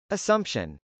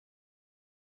Assumption.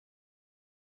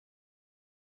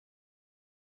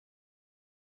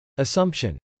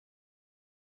 Assumption.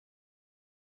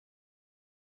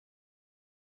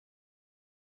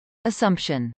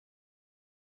 Assumption.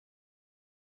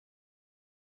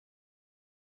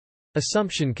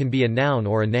 Assumption can be a noun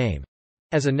or a name.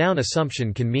 As a noun,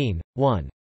 assumption can mean 1.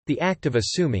 The act of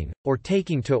assuming, or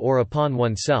taking to or upon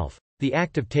oneself, the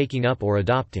act of taking up or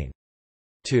adopting.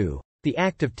 2. The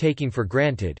act of taking for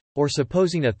granted, or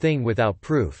supposing a thing without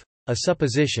proof, a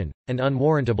supposition, an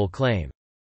unwarrantable claim.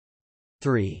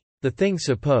 3. The thing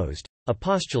supposed, a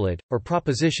postulate, or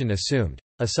proposition assumed,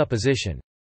 a supposition.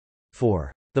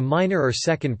 4. The minor or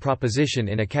second proposition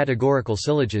in a categorical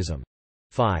syllogism.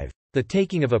 5. The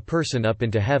taking of a person up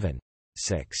into heaven.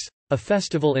 6. A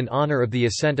festival in honor of the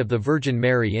ascent of the Virgin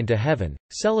Mary into heaven,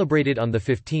 celebrated on the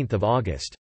 15th of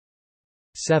August.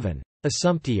 7.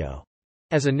 Assumptio.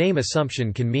 As a name,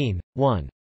 assumption can mean 1.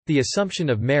 The Assumption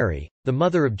of Mary, the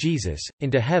Mother of Jesus,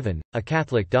 into heaven, a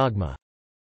Catholic dogma.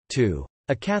 2.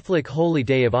 A Catholic holy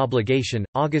day of obligation,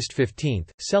 August 15th,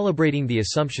 celebrating the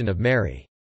Assumption of Mary.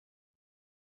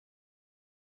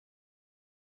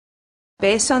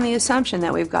 Based on the assumption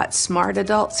that we've got smart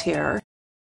adults here